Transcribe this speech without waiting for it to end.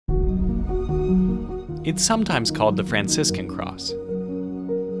It's sometimes called the Franciscan cross.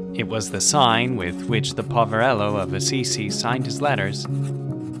 It was the sign with which the Poverello of Assisi signed his letters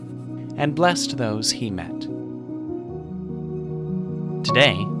and blessed those he met.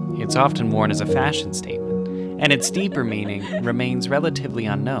 Today, it's often worn as a fashion statement, and its deeper meaning remains relatively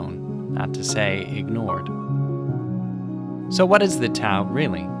unknown, not to say ignored. So what is the Tau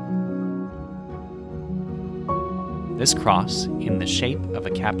really? This cross, in the shape of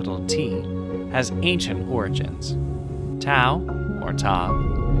a capital T, has ancient origins. Tau, or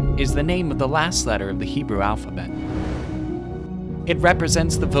Tav, is the name of the last letter of the Hebrew alphabet. It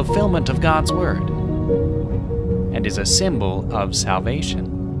represents the fulfillment of God's word and is a symbol of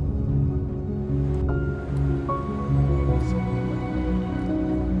salvation.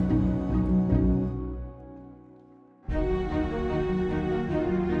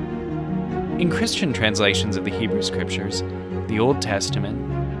 In Christian translations of the Hebrew Scriptures, the Old Testament,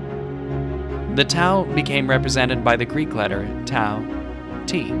 the Tau became represented by the Greek letter Tau,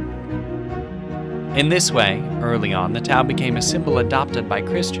 T. In this way, early on, the Tau became a symbol adopted by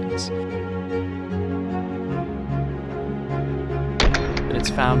Christians. It's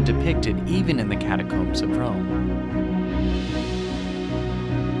found depicted even in the catacombs of Rome.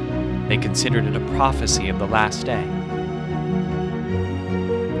 They considered it a prophecy of the last day,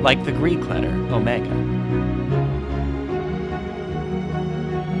 like the Greek letter Omega.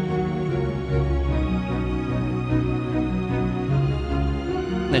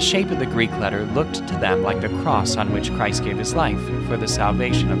 The shape of the Greek letter looked to them like the cross on which Christ gave his life for the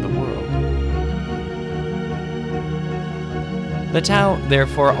salvation of the world. The Tau,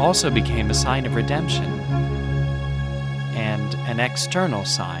 therefore, also became a sign of redemption and an external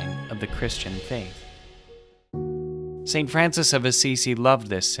sign of the Christian faith. St. Francis of Assisi loved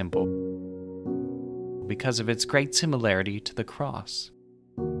this symbol because of its great similarity to the cross.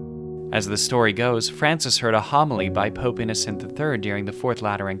 As the story goes, Francis heard a homily by Pope Innocent III during the Fourth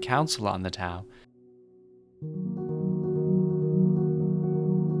Lateran Council on the Tau.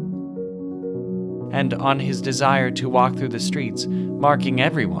 And on his desire to walk through the streets, marking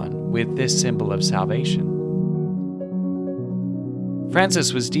everyone with this symbol of salvation.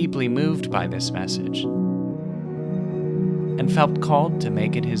 Francis was deeply moved by this message and felt called to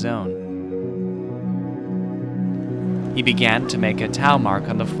make it his own. He began to make a Tau mark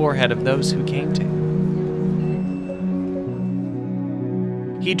on the forehead of those who came to him.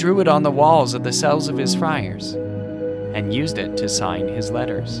 He drew it on the walls of the cells of his friars and used it to sign his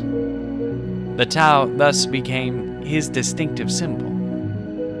letters. The Tau thus became his distinctive symbol.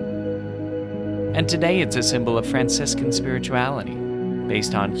 And today it's a symbol of Franciscan spirituality,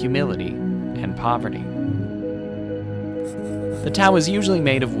 based on humility and poverty. The Tau is usually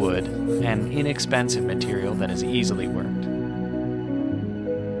made of wood, an inexpensive material that is easily worked,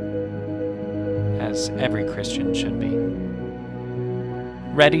 as every Christian should be,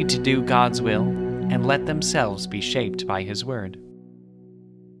 ready to do God's will and let themselves be shaped by His Word.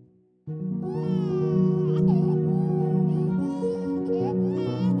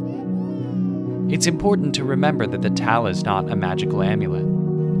 It's important to remember that the Tau is not a magical amulet,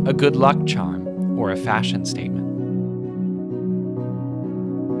 a good luck charm, or a fashion statement.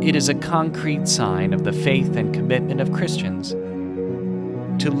 It is a concrete sign of the faith and commitment of Christians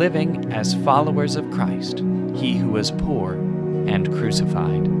to living as followers of Christ, He who was poor and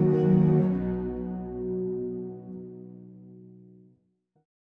crucified.